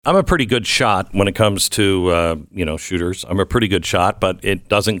I'm a pretty good shot when it comes to, shooters. I'm a pretty good shot, but it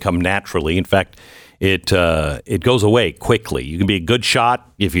doesn't come naturally. In fact, it goes away quickly. You can be a good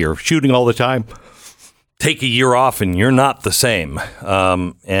shot if you're shooting all the time. Take a year off and you're not the same.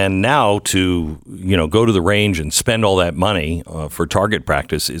 And now to, go to the range and spend all that money for target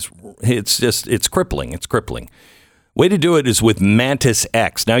practice it's crippling. It's crippling. Way to do it is with Mantis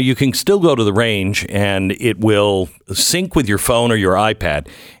X. Now, you can still go to the range, and it will sync with your phone or your iPad.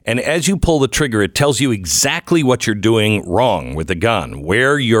 And as you pull the trigger, it tells you exactly what you're doing wrong with the gun,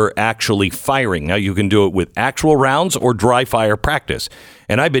 where you're actually firing. Now, you can do it with actual rounds or dry fire practice.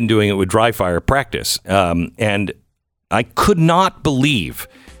 And I've been doing it with dry fire practice. And I could not believe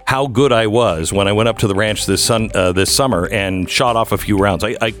how good I was when I went up to the ranch this summer and shot off a few rounds.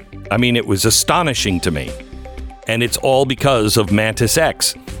 I mean, it was astonishing to me. And it's all because of Mantis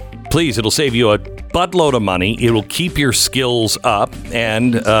X. Please, it'll save you a buttload of money. It'll keep your skills up,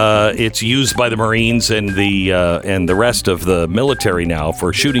 and it's used by the Marines and the rest of the military now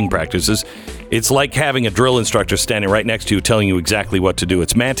for shooting practices. It's like having a drill instructor standing right next to you telling you exactly what to do.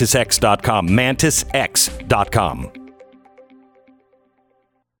 It's MantisX.com. MantisX.com.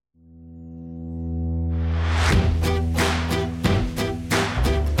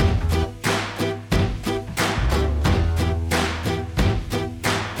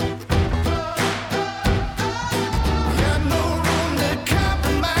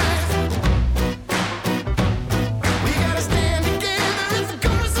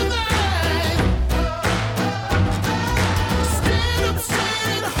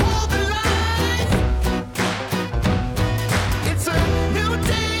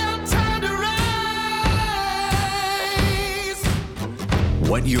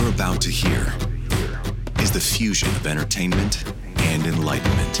 What you're about to hear is the fusion of entertainment and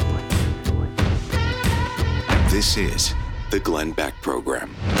enlightenment. This is the Glenn Beck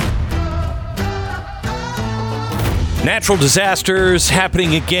Program. Natural disasters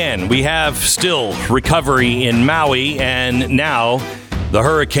happening again. We have still recovery in Maui and now the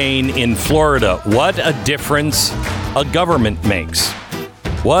hurricane in Florida. What a difference a government makes.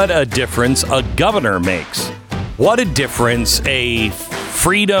 What a difference a governor makes. What a difference a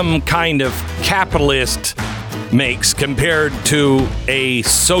freedom kind of capitalist makes compared to a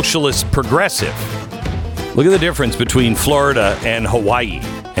socialist progressive. Look at the difference between Florida and Hawaii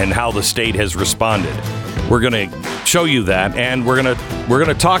and how the state has responded. We're going to show you that, and we're going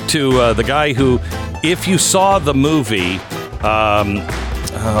to talk to the guy who, if you saw the movie,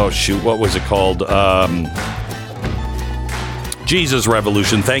 what was it called? Jesus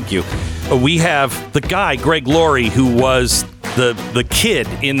Revolution. Thank you. We have the guy, Greg Laurie, who was the kid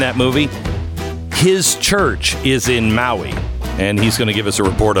in that movie. His church is in Maui, and he's going to give us a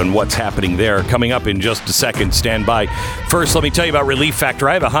report on what's happening there coming up in just a second. Stand by. First, let me tell you about Relief Factor.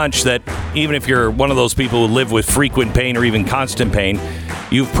 I have a hunch that even if you're one of those people who live with frequent pain or even constant pain,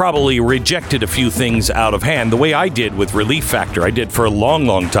 you've probably rejected a few things out of hand, the way I did with Relief Factor. I did for a long,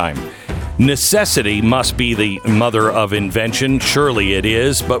 long time. Necessity must be the mother of invention. Surely it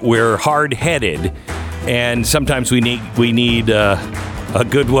is, but we're hard-headed, and sometimes we need a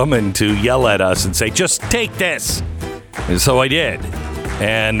good woman to yell at us and say, just take this. And so I did.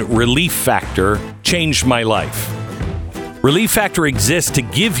 And Relief Factor changed my life. Relief Factor exists to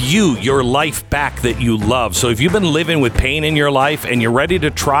give you your life back that you love. So if you've been living with pain in your life and you're ready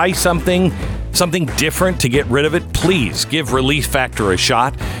to try something different to get rid of it, please give Relief Factor a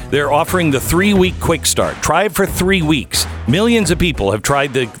shot. They're offering the 3-week quick start. Try it for 3 weeks. Millions of people have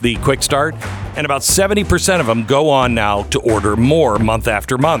tried the quick start, and about 70% of them go on now to order more month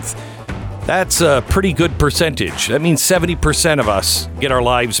after month. That's a pretty good percentage. That means 70% of us get our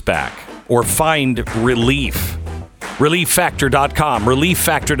lives back or find relief. ReliefFactor.com.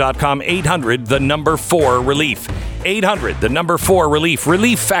 ReliefFactor.com. 800 the number 4 relief. 800 the number 4 relief.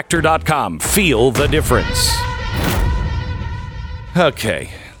 ReliefFactor.com. Feel the difference. Okay,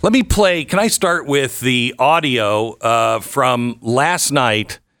 let me play. Can I start with the audio from last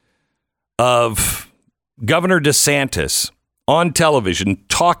night of Governor DeSantis on television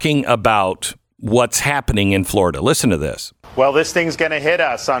talking about what's happening in Florida? Listen to this. Well, this thing's going to hit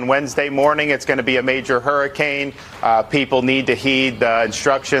us on Wednesday morning. It's going to be a major hurricane. People need to heed the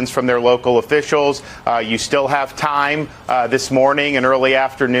instructions from their local officials. You still have time this morning and early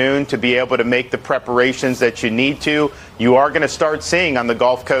afternoon to be able to make the preparations that you need to. You are going to start seeing on the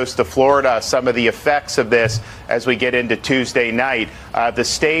Gulf Coast of Florida some of the effects of this as we get into Tuesday night. The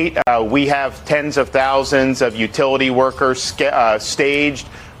state, we have tens of thousands of utility workers staged,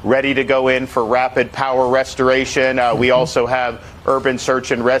 ready to go in for rapid power restoration. We also have urban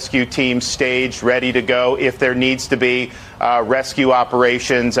search and rescue teams staged, ready to go. If there needs to be rescue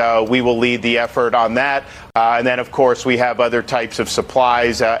operations, we will lead the effort on that. And then, of course, we have other types of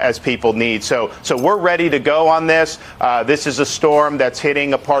supplies as people need. So we're ready to go on this. This is a storm that's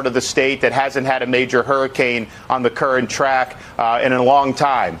hitting a part of the state that hasn't had a major hurricane on the current track in a long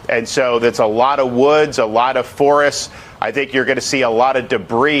time. And so that's a lot of woods, a lot of forests. I think you're going to see a lot of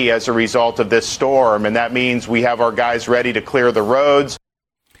debris as a result of this storm, and that means we have our guys ready to clear the roads.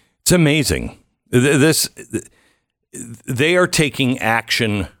 It's amazing. They are taking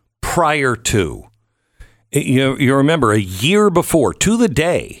action prior to. You remember a year before, to the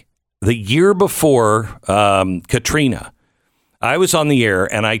day, the year before Katrina, I was on the air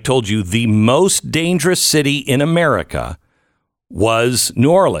and I told you the most dangerous city in America was New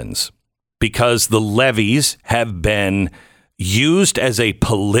Orleans, because the levees have been used as a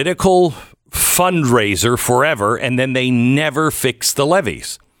political fundraiser forever, and then they never fix the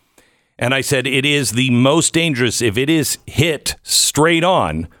levees. And I said, it is the most dangerous. If it is hit straight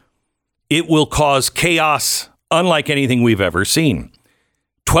on, it will cause chaos unlike anything we've ever seen.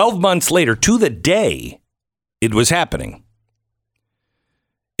 12 months later, to the day, it was happening.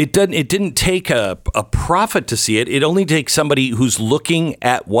 It didn't take a prophet to see it. It only takes somebody who's looking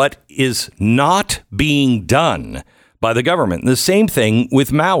at what is not being done by the government. The same thing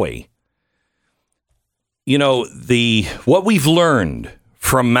with Maui. You know, what we've learned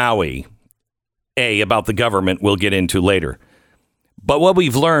from Maui, about the government, we'll get into later. But what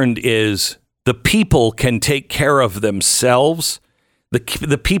we've learned is the people can take care of themselves.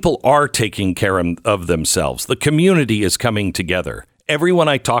 The people are taking care of themselves. The community is coming together. Everyone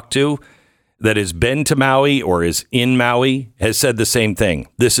I talk to that has been to Maui or is in Maui has said the same thing.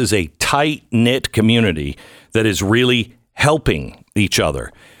 This is a tight-knit community that is really helping each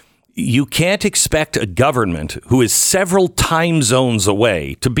other. You can't expect a government who is several time zones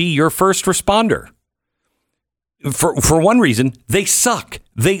away to be your first responder. For one reason, they suck.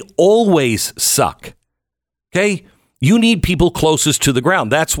 They always suck. Okay? You need people closest to the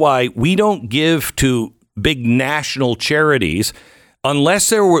ground. That's why we don't give to big national charities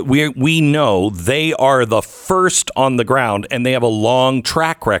unless we know they are the first on the ground and they have a long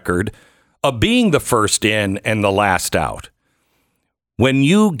track record of being the first in and the last out. When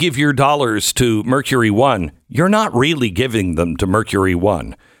you give your dollars to Mercury One, you're not really giving them to Mercury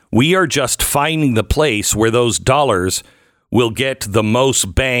One. We are just finding the place where those dollars will get the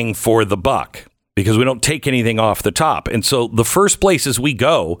most bang for the buck, because we don't take anything off the top. And so the first places we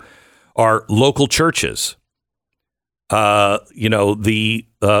go are local churches. The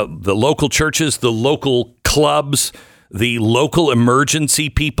local churches, the local clubs, the local emergency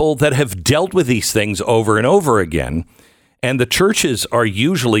people that have dealt with these things over and over again. And the churches are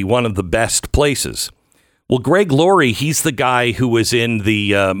usually one of the best places. Well, Greg Laurie, he's the guy who was in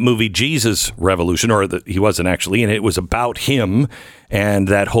the movie Jesus Revolution, he wasn't actually, and it was about him and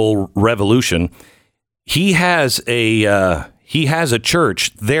that whole revolution. He has a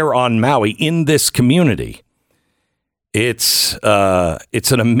church there on Maui in this community. It's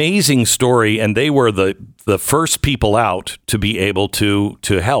an amazing story, and they were the first people out to be able to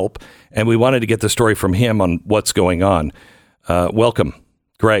help, and we wanted to get the story from him on what's going on. Welcome,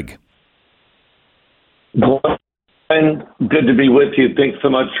 Greg. Glenn, good to be with you. Thanks so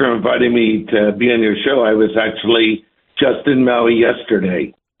much for inviting me to be on your show. I was actually just in Maui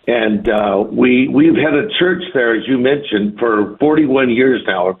yesterday, and we've had a church there, as you mentioned, for 41 years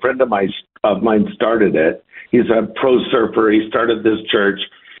now. A friend of mine started it. He's a pro surfer. He started this church,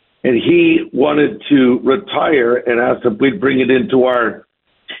 and he wanted to retire and asked if we'd bring it into our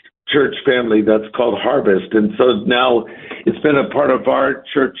church family that's called Harvest. And so now it's been a part of our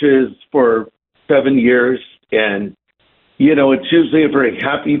churches for 7 years. And, you know, it's usually a very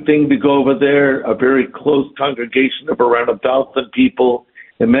happy thing to go over there, a very close congregation of around 1,000 people.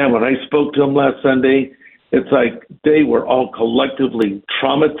 And man, when I spoke to them last Sunday, it's like they were all collectively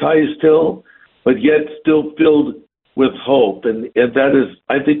traumatized still, but yet still filled with hope. And that is,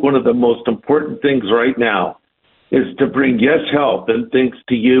 I think, one of the most important things right now is to bring help, and thanks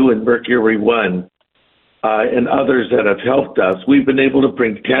to you and Mercury One and others that have helped us. We've been able to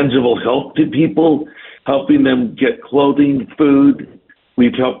bring tangible help to people, helping them get clothing, food.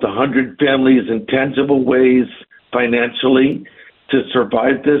 We've helped 100 families in tangible ways financially to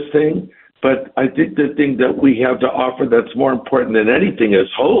survive this thing. But I think the thing that we have to offer that's more important than anything is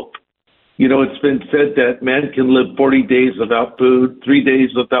hope. You know, it's been said that man can live 40 days without food, 3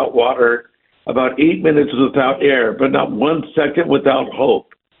 days without water, about 8 minutes without air, but not 1 second without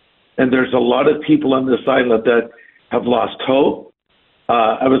hope. And there's a lot of people on this island that have lost hope.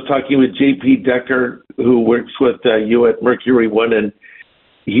 I was talking with J.P. Decker, who works with you at Mercury One, and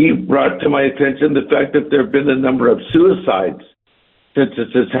he brought to my attention the fact that there have been a number of suicides since this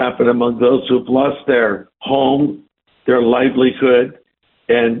has happened among those who've lost their home, their livelihood,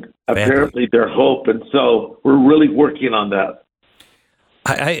 and apparently their hope. And so we're really working on that.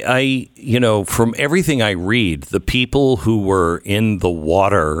 I from everything I read, the people who were in the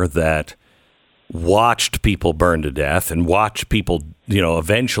water that watched people burn to death and watched people,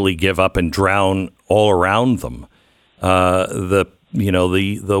 eventually give up and drown all around them. The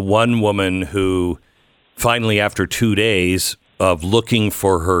one woman who finally, after 2 days of looking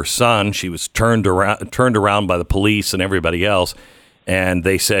for her son, she was turned around by the police and everybody else. And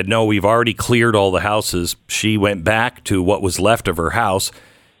they said, no, we've already cleared all the houses. She went back to what was left of her house,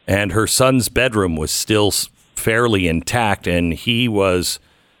 and her son's bedroom was still fairly intact. And he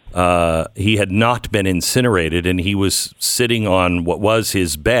had not been incinerated, and he was sitting on what was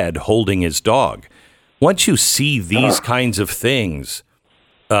his bed holding his dog. Once you see these kinds of things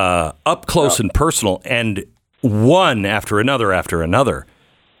up close and personal, and one after another,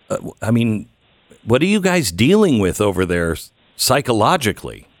 what are you guys dealing with over there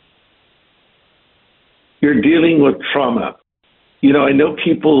psychologically? You're dealing with trauma. I know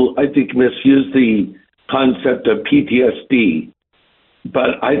people, I think, misuse the concept of PTSD,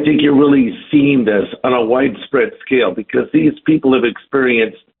 but I think you're really seeing this on a widespread scale because these people have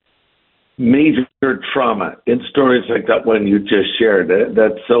experienced major trauma in stories like that one you just shared.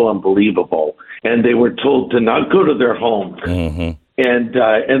 That's so unbelievable. And they were told to not go to their homes, and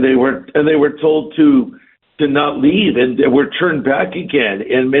they were told to not leave, and they were turned back again.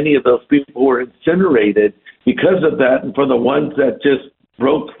 And many of those people were incinerated because of that. And for the ones that just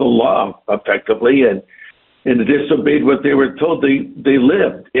broke the law effectively and disobeyed what they were told, they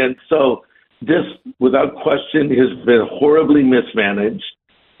lived. And so this, without question, has been horribly mismanaged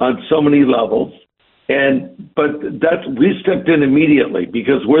on so many levels. But we stepped in immediately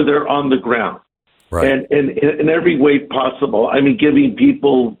because we're there on the ground. Right. And in every way possible. I mean, giving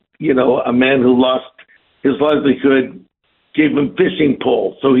people, a man who lost his livelihood, gave him fishing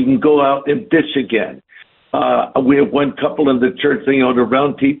poles so he can go out and fish again. We have one couple in the church, they own a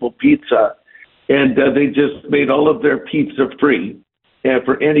Round Table Pizza, and they just made all of their pizza free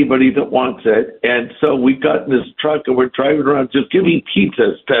for anybody that wants it. And so we got in this truck and we're driving around just giving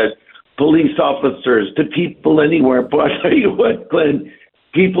pizzas to police officers, to people anywhere. But I tell you what, Glenn,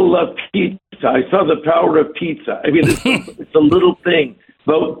 people love pizza. I saw the power of pizza. I mean, it's a little thing,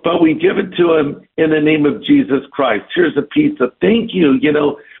 but we give it to them in the name of Jesus Christ. Here's a pizza. Thank you.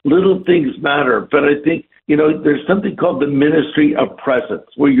 Little things matter. But I think, there's something called the ministry of presence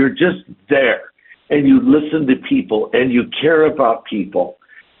where you're just there and you listen to people and you care about people.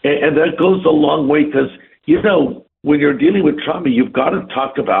 And that goes a long way because, when you're dealing with trauma, you've got to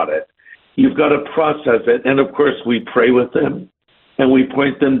talk about it. You've got to process it. And of course, we pray with them. And we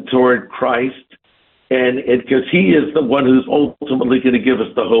point them toward Christ, and because He is the one who's ultimately going to give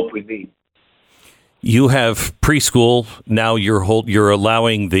us the hope we need. You have preschool now. You're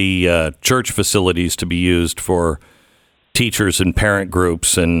allowing the church facilities to be used for teachers and parent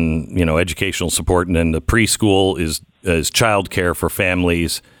groups and educational support, and then the preschool is childcare for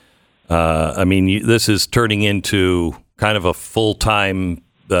families. This is turning into kind of a full-time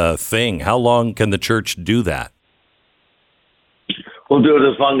thing. How long can the church do that? We'll do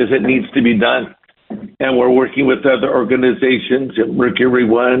it as long as it needs to be done. And we're working with other organizations, Mercury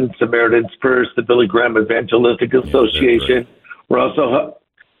One, Samaritan's Purse, the Billy Graham Evangelistic Association. Right.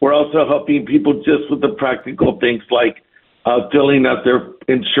 We're also helping people just with the practical things like filling out their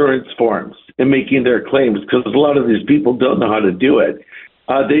insurance forms and making their claims, because a lot of these people don't know how to do it.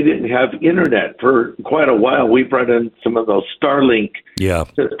 They didn't have internet for quite a while. We brought in some of those Starlink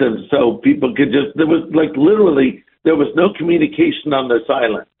systems so people could there was no communication on this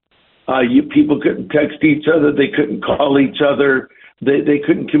island. People couldn't text each other. They couldn't call each other. They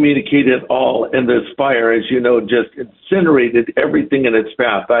couldn't communicate at all. And this fire, as you know, just incinerated everything in its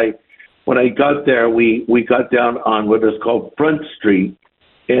path. When I got there, we got down on what is called Front Street,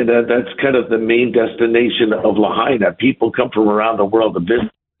 and that's kind of the main destination of Lahaina. People come from around the world to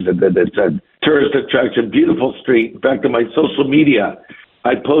visit. It's a tourist attraction, beautiful street. In fact, on my social media,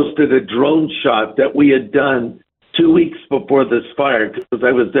 I posted a drone shot that we had done 2 weeks before this fire, because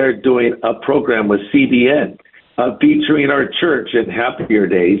I was there doing a program with CBN featuring our church in happier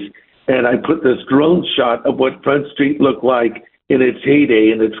days. And I put this drone shot of what Front Street looked like in its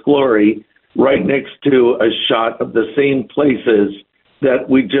heyday, in its glory, right next to a shot of the same places that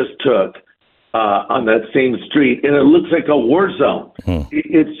we just took on that same street. And it looks like a war zone.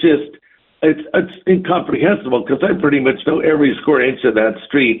 It's just it's incomprehensible because I pretty much know every square inch of that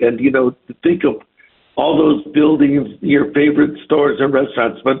street. And, to think of all those buildings, your favorite stores and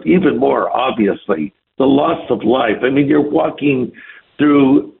restaurants, but even more, obviously, the loss of life. I mean, you're walking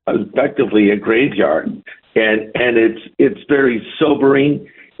through effectively a graveyard, and it's very sobering.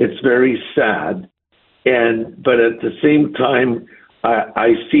 It's very sad. But at the same time,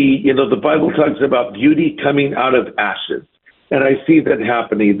 I see, the Bible talks about beauty coming out of ashes. And I see that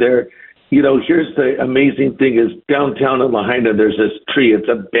happening there. Here's the amazing thing is downtown in Lahaina, there's this tree. It's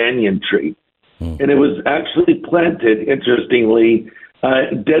a banyan tree. And it was actually planted, interestingly,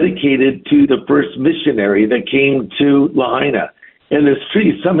 dedicated to the first missionary that came to Lahaina. And this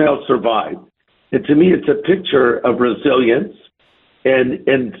tree somehow survived. And to me, it's a picture of resilience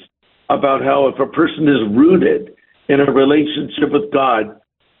and about how if a person is rooted in a relationship with God,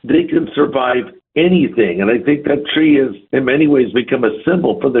 they can survive anything. And I think that tree has, in many ways, become a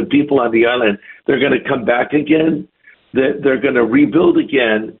symbol for the people on the island. They're going to come back again. They're going to rebuild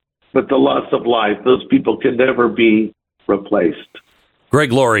again. But the loss of life, those people can never be replaced.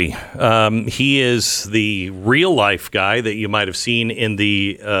 Greg Laurie, he is the real-life guy that you might have seen in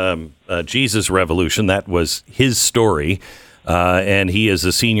the Jesus Revolution. That was his story. And he is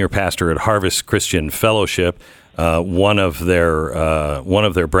a senior pastor at Harvest Christian Fellowship. One of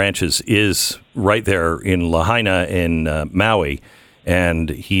their branches is right there in Lahaina in Maui, and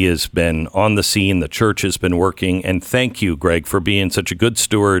he has been on the scene. The church has been working, and thank you, Greg, for being such a good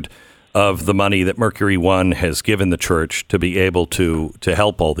steward of the money that Mercury One has given the church to be able to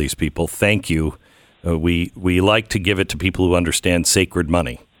help all these people. Thank you. We like to give it to people who understand sacred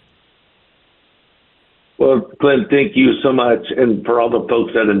money. Well, Glenn, thank you so much. And for all the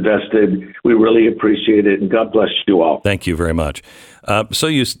folks that invested, we really appreciate it. And God bless you all. Thank you very much. So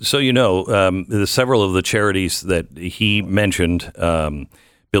you know, the several of the charities that he mentioned,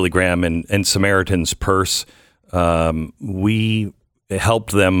 Billy Graham and Samaritan's Purse, we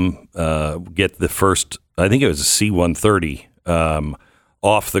helped them get the first, I think it was a C-130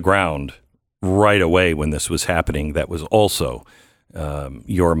 off the ground right away when this was happening. That was also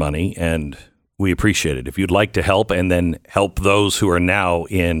your money, and we appreciate it. If you'd like to help and then help those who are now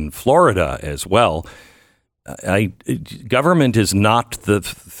in Florida as well, government is not the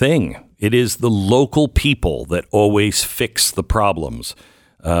thing. It is the local people that always fix the problems.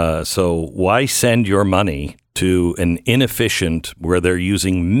 So why send your money to an inefficient where they're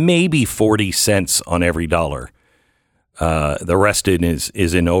using maybe 40 cents on every dollar? The rest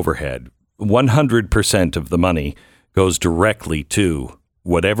is in overhead. 100% of the money goes directly to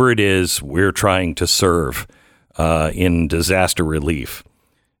whatever it is we're trying to serve in disaster relief.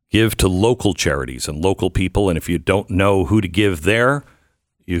 Give to local charities and local people. And if you don't know who to give there,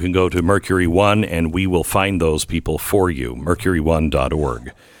 you can go to Mercury One and we will find those people for you.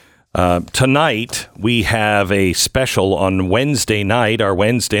 Mercury1.org. Tonight, we have a special on Wednesday night, our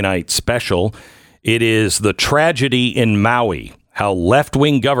Wednesday night special. It is the tragedy in Maui, how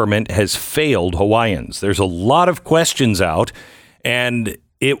left-wing government has failed Hawaiians. There's a lot of questions out. And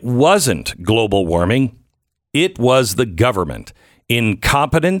it wasn't global warming. It was the government.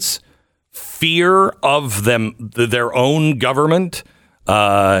 Incompetence, fear of their own government,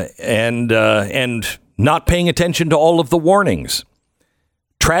 and not paying attention to all of the warnings.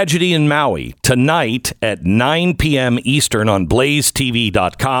 Tragedy in Maui, tonight at 9 p.m. Eastern on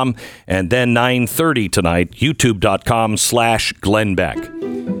blazetv.com, and then 9:30 tonight, youtube.com/Glenn Beck.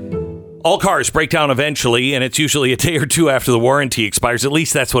 All cars break down eventually, and it's usually a day or two after the warranty expires. At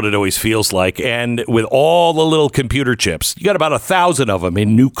least that's what it always feels like. And with all the little computer chips, you got about 1,000 of them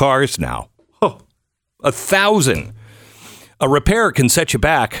in new cars now. 1,000. A repair can set you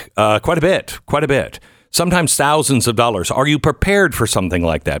back quite a bit. Sometimes thousands of dollars. Are you prepared for something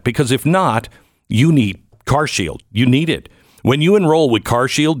like that? Because if not, you need CarShield. You need it. When you enroll with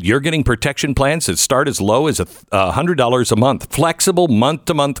CarShield, you're getting protection plans that start as low as $100 a month. Flexible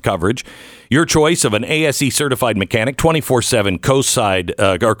month-to-month coverage. Your choice of an ASE certified mechanic, 24/7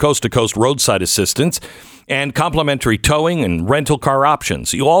 coast-to-coast roadside assistance, and complimentary towing and rental car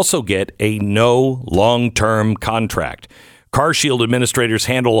options. You also get a no long-term contract. CarShield administrators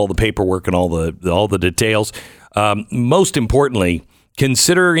handle all the paperwork and all the details. Most importantly,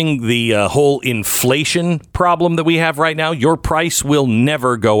 considering the whole inflation problem that we have right now, your price will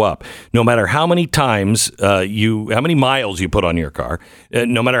never go up. No matter how many times how many miles you put on your car,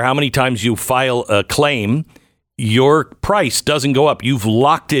 no matter how many times you file a claim, your price doesn't go up. You've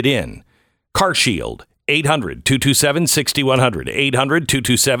locked it in. CarShield, 800-227-6100,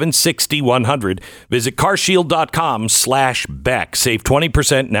 800-227-6100. Visit carshield.com/Beck. Save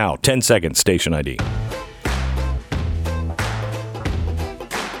 20% now. 10 seconds, station ID.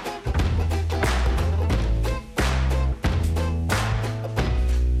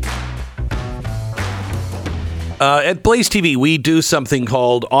 At Blaze TV, we do something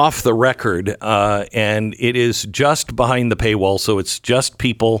called Off the Record, and it is just behind the paywall, so it's just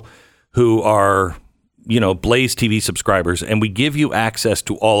people who are, Blaze TV subscribers, and we give you access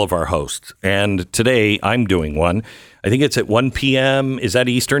to all of our hosts. And today, I'm doing one. I think it's at 1 p.m. Is that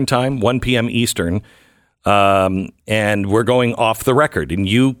Eastern time? 1 p.m. Eastern. And we're going off the record, and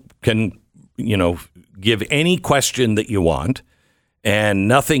you can, give any question that you want, and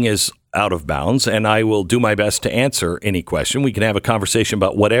nothing is out of bounds, and I will do my best to answer any question. We can have a conversation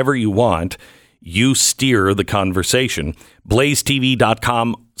about whatever you want. You steer the conversation.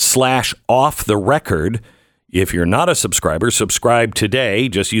 blazetv.com/off the record. If you're not a subscriber, subscribe today.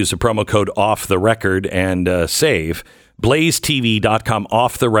 Just use the promo code off the record and save. blazetv.com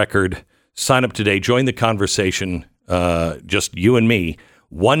off the record. Sign up today. Join the conversation. Just you and me.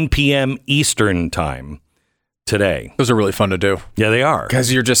 1 p.m. Eastern time. Today. Those are really fun to do. Yeah, they are.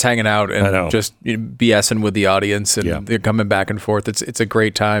 Because you're just hanging out and just BSing with the audience, and they're coming back and forth. It's a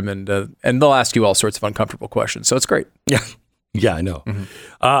great time, and they'll ask you all sorts of uncomfortable questions. So it's great. Yeah, I know. Mm-hmm.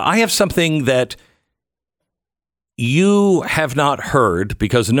 I have something that you have not heard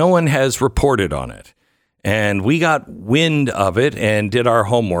because no one has reported on it. And we got wind of it and did our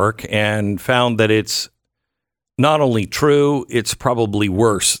homework and found that it's not only true, it's probably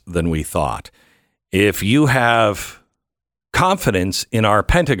worse than we thought. If you have confidence in our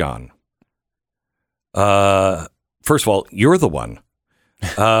Pentagon, first of all, you're the one.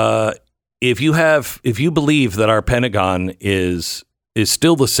 If you believe that our Pentagon is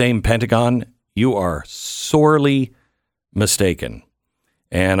still the same Pentagon, you are sorely mistaken.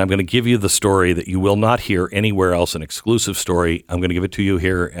 And I'm going to give you the story that you will not hear anywhere else, an exclusive story. I'm going to give it to you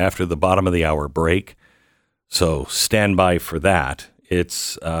here after the bottom of the hour break. So stand by for that.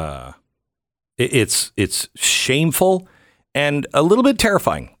 It's shameful and a little bit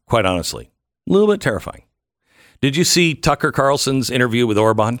terrifying, quite honestly. A little bit terrifying. Did you see Tucker Carlson's interview with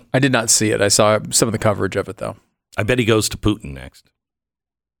Orban? I did not see it. I saw some of the coverage of it, though. I bet he goes to Putin next.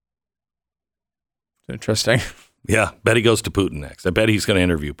 Interesting. Yeah, bet he goes to Putin next. I bet he's going to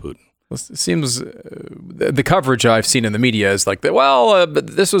interview Putin. Well, it seems the coverage I've seen in the media is like,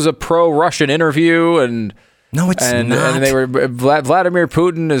 but this was a pro-Russian interview, and no, it's not. And they were Vladimir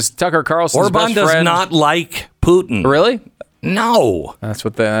Putin is Tucker Carlson's Orban best friend. does not like Putin. Really? No. That's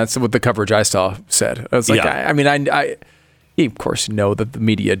what the coverage I saw said. I was like, I of course know that the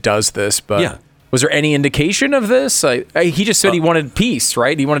media does this, but was there any indication of this? He just said he wanted peace,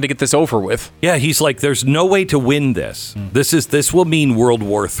 right? He wanted to get this over with. Yeah, he's like, there's no way to win this. This will mean World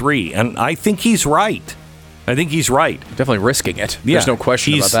War III, and I think he's right. Definitely risking it. There's no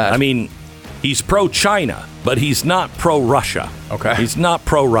question about that. I mean, he's pro-China, but he's not pro-Russia. Okay. He's not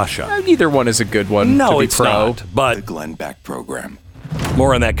pro-Russia. Neither one is a good one. No, to be it's pro. not. But The Glenn Beck Program.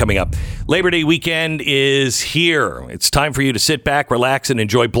 More on that coming up. Labor Day weekend is here. It's time for you to sit back, relax, and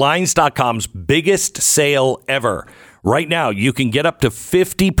enjoy Blinds.com's biggest sale ever. Right now, you can get up to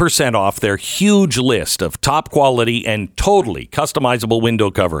 50% off their huge list of top quality and totally customizable window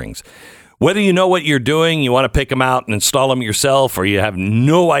coverings. Whether you know what you're doing, you want to pick them out and install them yourself, or you have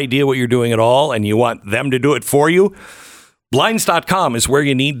no idea what you're doing at all and you want them to do it for you, Blinds.com is where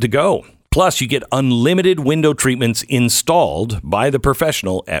you need to go. Plus, you get unlimited window treatments installed by the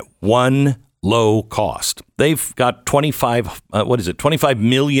professional at one low cost. They've got 25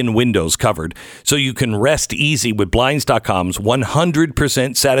 million windows covered, so you can rest easy with Blinds.com's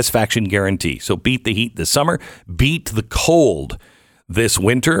 100% satisfaction guarantee. So beat the heat this summer, beat the cold this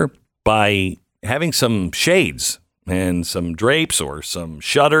winter by having some shades and some drapes or some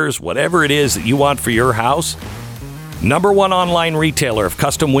shutters, whatever it is that you want for your house. Number one online retailer of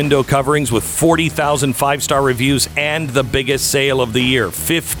custom window coverings with 40,000 five-star reviews and the biggest sale of the year.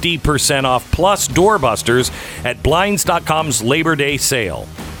 50% off plus doorbusters at Blinds.com's Labor Day sale.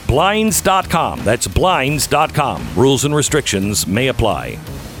 Blinds.com. That's Blinds.com. Rules and restrictions may apply.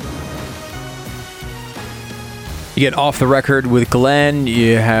 You get Off the Record with Glenn.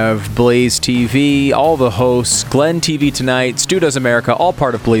 You have Blaze TV, all the hosts, Glenn TV Tonight, Stu Does America, all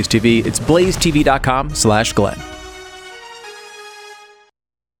part of Blaze TV. It's blazetv.com/Glenn.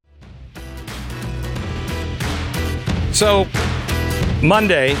 So,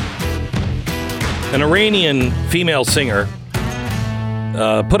 Monday, an Iranian female singer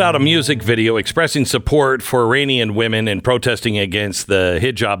put out a music video expressing support for Iranian women and protesting against the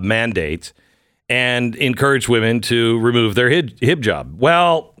hijab mandates and encouraged women to remove their hijab.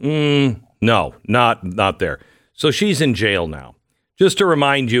 Well, no, not there. So she's in jail now. Just to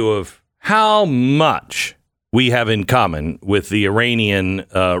remind you of how much we have in common with the Iranian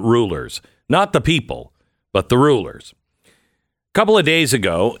rulers. Not the people, but the rulers. couple of days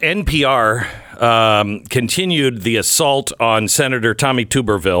ago, NPR continued the assault on Senator Tommy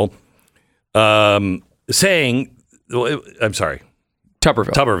Tuberville, saying, I'm sorry.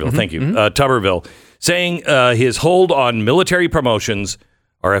 Tuberville. Tuberville, thank you. Tuberville, saying his hold on military promotions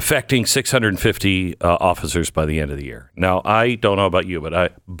are affecting 650 officers by the end of the year. Now, I don't know about you,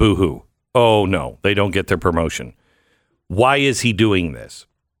 but boo-hoo. Oh, no, they don't get their promotion. Why is he doing this?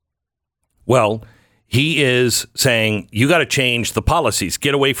 Well, he is saying, you got to change the policies.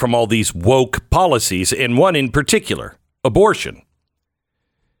 Get away from all these woke policies, and one in particular, abortion.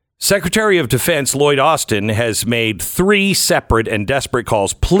 Secretary of Defense Lloyd Austin has made 3 separate and desperate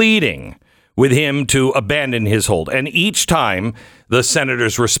calls pleading with him to abandon his hold. And each time, the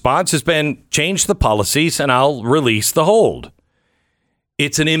senator's response has been, change the policies and I'll release the hold.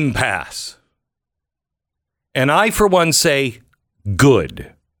 It's an impasse. And I, for one, say,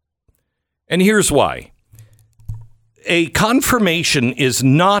 good. And here's why. A confirmation is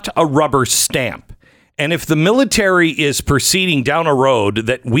not a rubber stamp. And if the military is proceeding down a road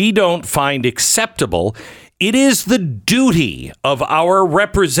that we don't find acceptable, it is the duty of our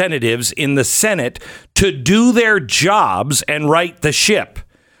representatives in the Senate to do their jobs and right the ship.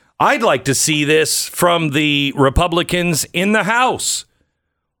 I'd like to see this from the Republicans in the House.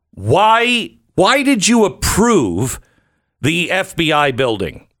 Why did you approve the FBI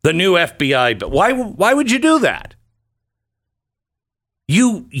building, the new FBI? Why would you do that?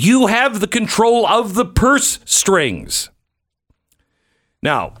 You have the control of the purse strings.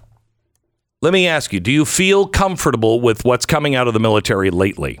 Now, let me ask you, do you feel comfortable with what's coming out of the military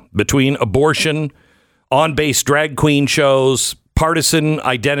lately? Between abortion, on-base drag queen shows, partisan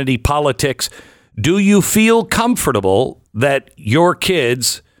identity politics, do you feel comfortable that your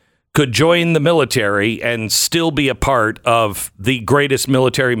kids could join the military and still be a part of the greatest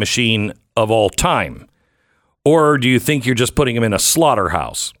military machine of all time? Or do you think you're just putting them in a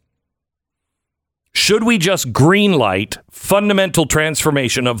slaughterhouse? Should we just greenlight fundamental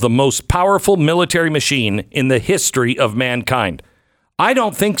transformation of the most powerful military machine in the history of mankind? I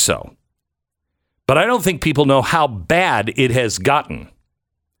don't think so. But I don't think people know how bad it has gotten.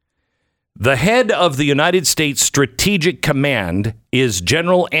 The head of the United States Strategic Command is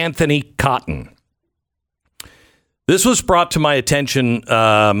General Anthony Cotton. This was brought to my attention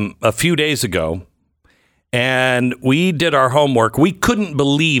a few days ago, and we did our homework. We couldn't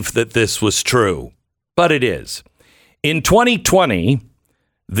believe that this was true, but it is. In 2020,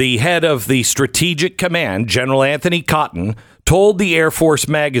 the head of the Strategic Command, General Anthony Cotton, told the Air Force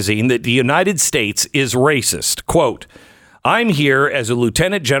magazine that the United States is racist. Quote, I'm here as a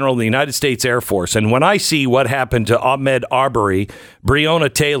lieutenant general in the United States Air Force, and when I see what happened to Ahmaud Arbery,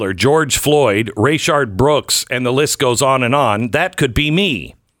 Breonna Taylor, George Floyd, Rayshard Brooks, and the list goes on, that could be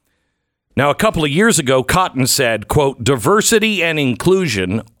me. Now, a couple of years ago, Cotton said, quote, diversity and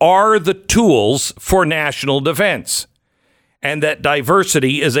inclusion are the tools for national defense, and that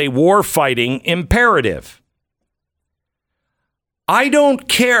diversity is a war-fighting imperative. I don't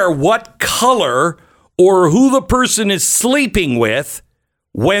care what color or who the person is sleeping with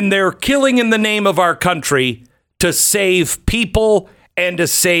when they're killing in the name of our country to save people and to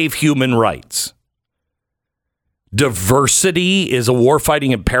save human rights. Diversity is a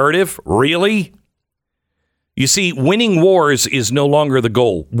warfighting imperative? Really? You see, winning wars is no longer the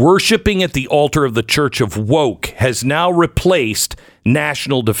goal. Worshipping at the altar of the Church of Woke has now replaced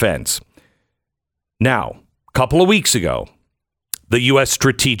national defense. Now, a couple of weeks ago, the U.S.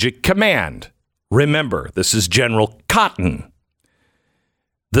 Strategic Command, remember, this is General Cotton.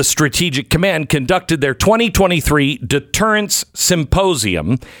 The Strategic Command conducted their 2023 Deterrence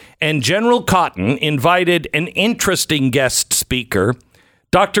Symposium, and General Cotton invited an interesting guest speaker,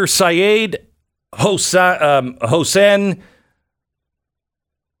 Dr. Syed Hossein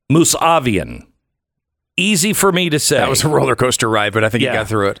Mousavian. Easy for me to say. That was a roller coaster ride, but I think you got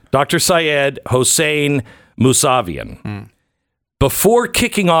through it. Dr. Syed Hossein Mousavian. Before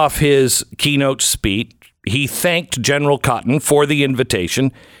kicking off his keynote speech, he thanked General Cotton for the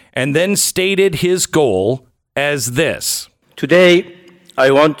invitation and then stated his goal as this. Today, I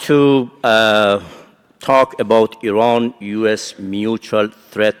want to talk about Iran-U.S. mutual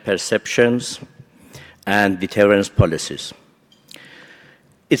threat perceptions and deterrence policies.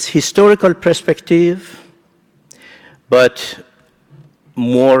 It's historical perspective, but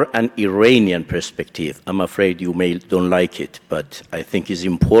more an Iranian perspective. I'm afraid you don't like it, but I think it's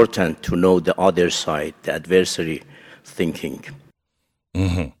important to know the other side, the adversary thinking.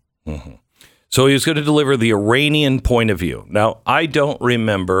 So he was going to deliver the Iranian point of view. Now, I don't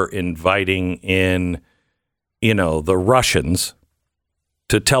remember inviting in, the Russians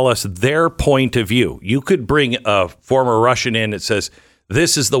to tell us their point of view. You could bring a former Russian in that says,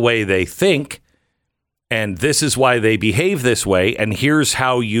 this is the way they think, and this is why they behave this way, and here's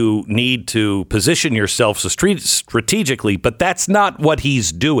how you need to position yourself strategically. But that's not what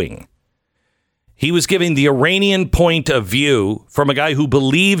he's doing. He was giving the Iranian point of view from a guy who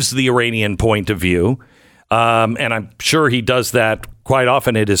believes the Iranian point of view. And I'm sure he does that quite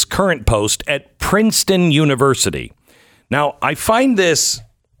often at his current post at Princeton University. Now, I find this,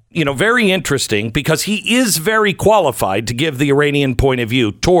 very interesting because he is very qualified to give the Iranian point of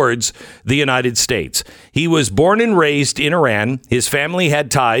view towards the United States. He was born and raised in Iran. His family had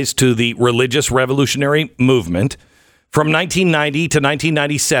ties to the religious revolutionary movement. From 1990 to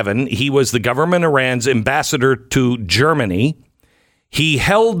 1997, he was the government of Iran's ambassador to Germany. He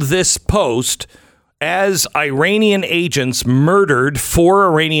held this post as Iranian agents murdered 4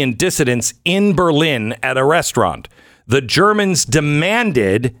 Iranian dissidents in Berlin at a restaurant. The Germans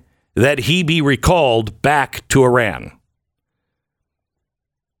demanded that he be recalled back to Iran.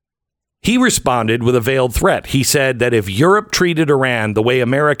 He responded with a veiled threat. He said that if Europe treated Iran the way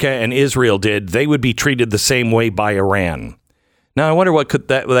America and Israel did, they would be treated the same way by Iran. Now, I wonder what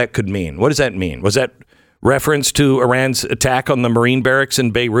that could mean. What does that mean? Was that reference to Iran's attack on the Marine barracks in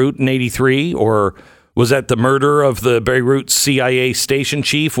Beirut in 1983? Or was that the murder of the Beirut CIA station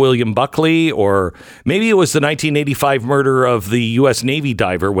chief, William Buckley? Or maybe it was the 1985 murder of the U.S. Navy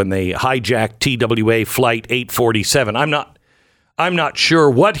diver when they hijacked TWA Flight 847. I'm not sure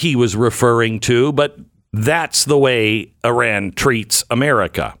what he was referring to, but that's the way Iran treats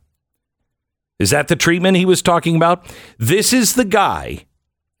America. Is that the treatment he was talking about? This is the guy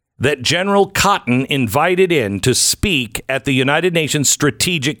that General Cotton invited in to speak at the United Nations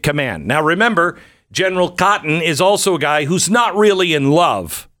Strategic Command. Now, remember, General Cotton is also a guy who's not really in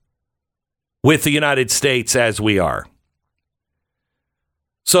love with the United States as we are.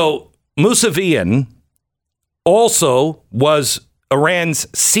 So Mousavian also was Iran's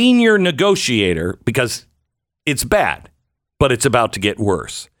senior negotiator, because it's bad, but it's about to get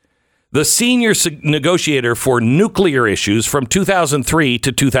worse. The senior negotiator for nuclear issues from 2003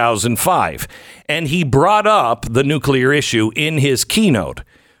 to 2005. And he brought up the nuclear issue in his keynote,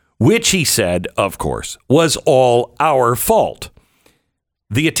 which he said, of course, was all our fault.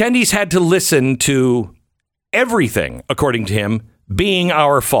 The attendees had to listen to everything, according to him, being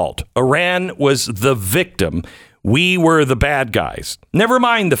our fault. Iran was the victim. We were the bad guys. Never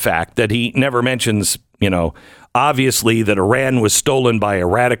mind the fact that he never mentions, obviously that Iran was stolen by a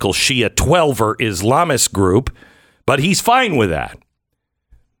radical Shia 12er Islamist group, but he's fine with that.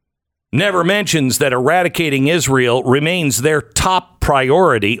 Never mentions that eradicating Israel remains their top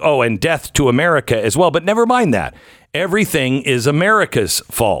priority. Oh, and death to America as well. But never mind that. Everything is America's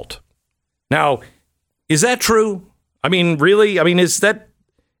fault. Now, is that true? I mean, really? I mean, is that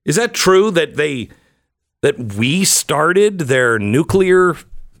true that we started their nuclear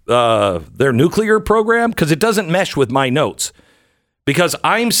program? Because it doesn't mesh with my notes. Because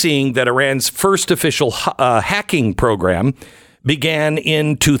I'm seeing that Iran's first official hacking program began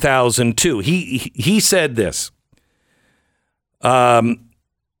in 2002. He said this.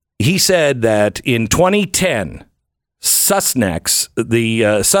 He said that in 2010, Susnek, the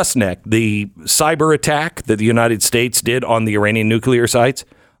cyber attack that the United States did on the Iranian nuclear sites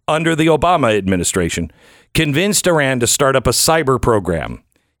under the Obama administration, convinced Iran to start up a cyber program.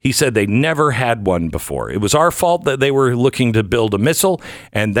 He said they never had one before. It was our fault that they were looking to build a missile,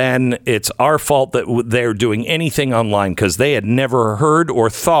 and then it's our fault that they're doing anything online because they had never heard or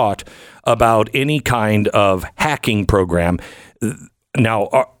thought about any kind of hacking program.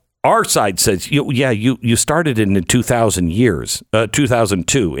 Now, our side says, you started it in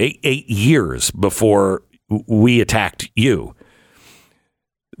 2002, eight years before we attacked you.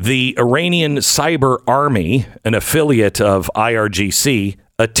 The Iranian Cyber Army, an affiliate of IRGC,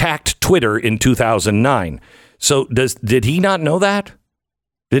 attacked Twitter in 2009. So did he not know that?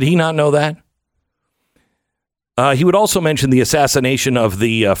 Did he not know that? He would also mention the assassination of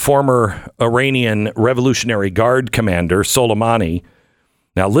the former Iranian Revolutionary Guard commander, Soleimani.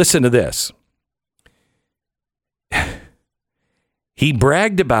 Now listen to this. He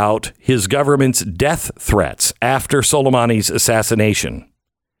bragged about his government's death threats after Soleimani's assassination.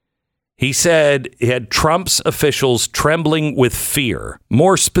 He said he had Trump's officials trembling with fear.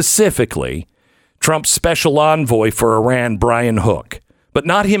 More specifically, Trump's special envoy for Iran, Brian Hook, but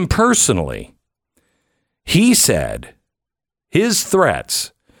not him personally. He said his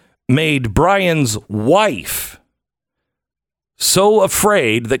threats made Brian's wife so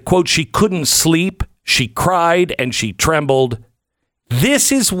afraid that, quote, she couldn't sleep, she cried, and she trembled.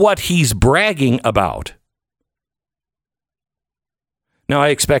 This is what he's bragging about. Now, I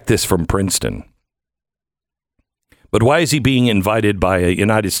expect this from Princeton. But why is he being invited by a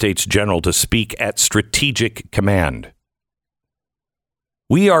United States general to speak at strategic command?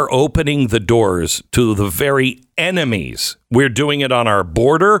 We are opening the doors to the very enemies. We're doing it on our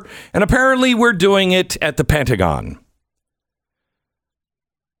border, and apparently we're doing it at the Pentagon.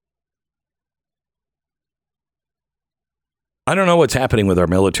 I don't know what's happening with our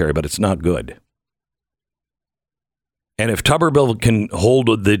military, but it's not good. And if Tuberville can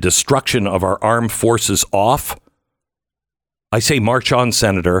hold the destruction of our armed forces off, I say march on,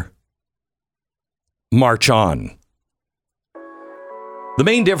 Senator. March on. The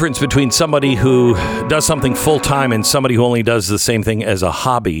main difference between somebody who does something full-time and somebody who only does the same thing as a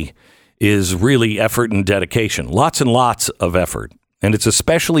hobby is really effort and dedication. Lots and lots of effort. And it's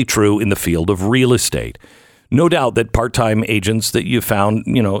especially true in the field of real estate. No doubt that part-time agents that you found,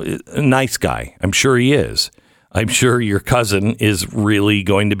 a nice guy. I'm sure he is. I'm sure your cousin is really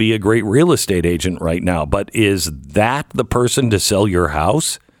going to be a great real estate agent right now. But is that the person to sell your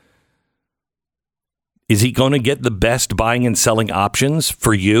house? Is he going to get the best buying and selling options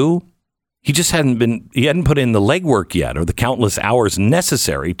for you? He hadn't put in the legwork yet or the countless hours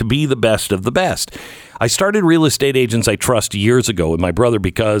necessary to be the best of the best. I started Real Estate Agents I Trust years ago with my brother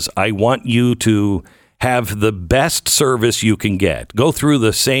because I want you to have the best service you can get. Go through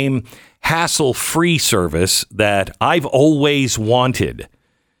the same hassle-free service that I've always wanted.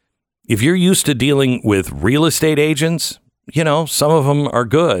 If you're used to dealing with real estate agents, some of them are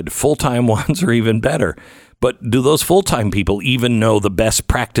good. Full-time ones are even better. But do those full-time people even know the best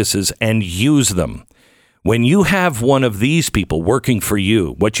practices and use them? When you have one of these people working for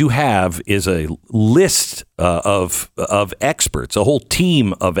you, what you have is a list of experts, a whole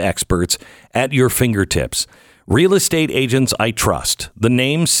team of experts at your fingertips. Real Estate Agents I Trust. The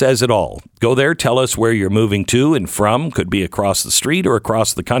name says it all. Go there, tell us where you're moving to and from. Could be across the street or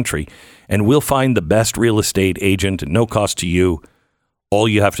across the country. And we'll find the best real estate agent at no cost to you. All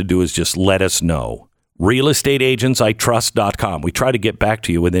you have to do is just let us know. realestateagentsitrust.com. We try to get back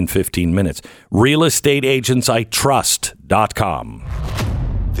to you within 15 minutes. realestateagentsitrust.com.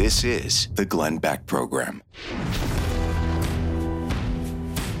 This is the Glenn Beck Program.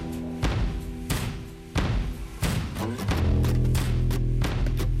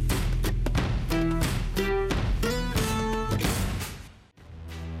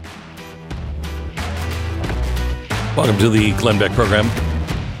 Welcome to the Glenn Beck Program.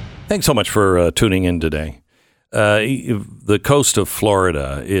 Thanks so much for tuning in today. The coast of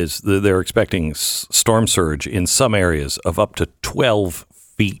Florida they're expecting storm surge in some areas of up to 12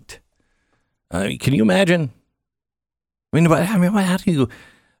 feet. Can you imagine? How do you?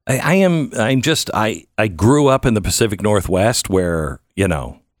 I grew up in the Pacific Northwest where,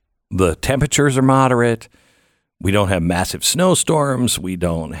 the temperatures are moderate. We don't have massive snowstorms. We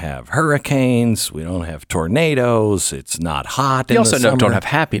don't have hurricanes. We don't have tornadoes. It's not hot in the summer. You also don't have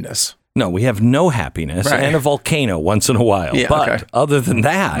happiness. No, we have no happiness and a volcano once in a while. Yeah, but other than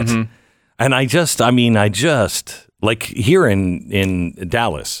that, and I just like here in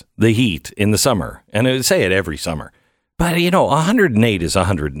Dallas, the heat in the summer, and I would say it every summer. But 108 is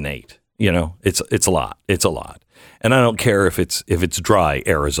 108. It's a lot. It's a lot. And I don't care if it's dry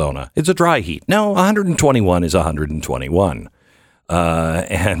Arizona. It's a dry heat. No, 121 is 121.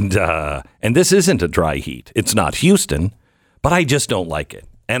 And this isn't a dry heat. It's not Houston, but I just don't like it.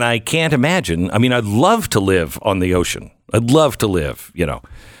 And I can't imagine. I'd love to live on the ocean. I'd love to live,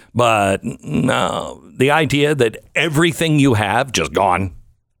 But no, the idea that everything you have just gone.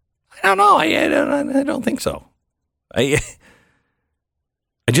 I don't know. I don't think so. I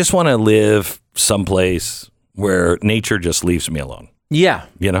just want to live someplace where nature just leaves me alone. Yeah.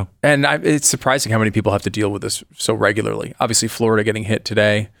 And it's surprising how many people have to deal with this so regularly. Obviously, Florida getting hit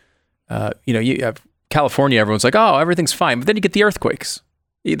today. You have California, everyone's like, oh, everything's fine. But then you get the earthquakes.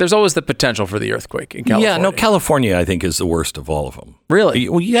 There's always the potential for the earthquake in California. Yeah, no, California, I think, is the worst of all of them. Really?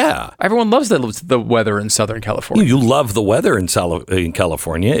 Well, yeah. Everyone loves the weather in Southern California. You love the weather in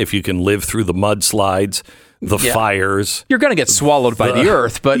California if you can live through the mudslides, the fires. You're going to get swallowed by the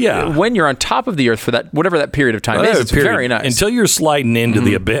earth, but when you're on top of the earth for whatever that period of time is, it's very nice. Until you're sliding into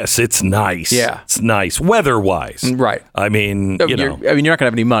the abyss, it's nice. Yeah. It's nice, weather-wise. Right. You're not going to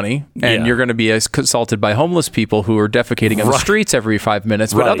have any money, and you're going to be assaulted by homeless people who are defecating on the streets every 5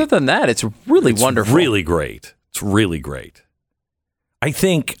 minutes. But other than that, it's really wonderful. Really great. It's really great. I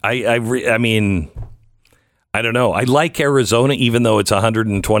think, I don't know. I like Arizona, even though it's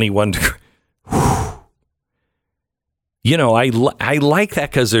 121 degrees. I like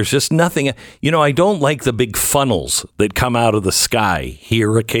that because there's just nothing. I don't like the big funnels that come out of the sky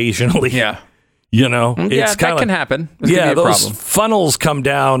here occasionally. Yeah. It's that can happen. Those funnels come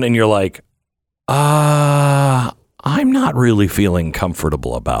down and you're like, I'm not really feeling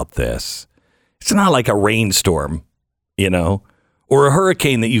comfortable about this. It's not like a rainstorm, or a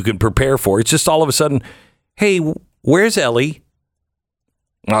hurricane that you can prepare for. It's just all of a sudden, hey, where's Ellie?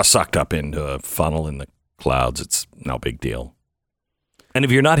 Sucked up into a funnel in the clouds. It's no big deal. And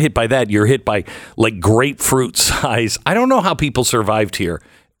if you're not hit by that, you're hit by like grapefruit size. I don't know how people survived here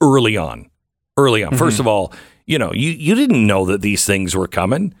early on. Mm-hmm. First of all, you didn't know that these things were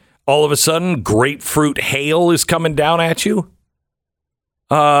coming. All of a sudden, grapefruit hail is coming down at you.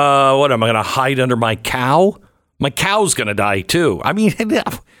 What am I going to hide under my cow? My cow's going to die too. I mean,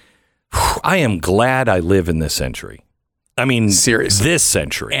 I am glad I live in this century. I mean, seriously, this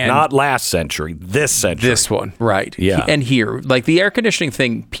century, not last century, this century. This one, right. Yeah. And here, like the air conditioning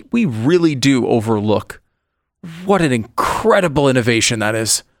thing, we really do overlook what an incredible innovation that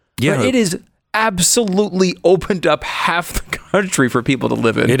is. Yeah. But it is absolutely opened up half the country for people to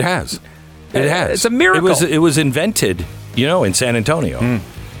live in. It has. It's a miracle. It was invented, in San Antonio.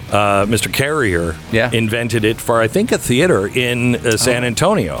 Mr. Carrier invented it for, I think, a theater in San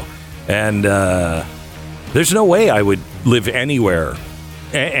Antonio. And there's no way I would live anywhere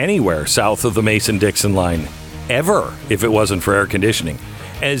south of the Mason-Dixon line ever if it wasn't for air conditioning.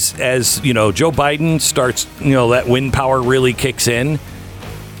 As Joe Biden starts, that wind power really kicks in.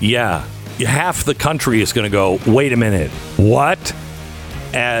 Yeah. Half the country is going to go, wait a minute, what?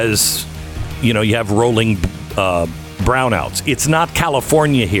 As, you have rolling brownouts. It's not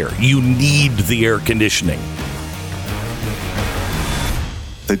California here. You need the air conditioning.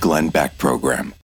 The Glenn Beck Program.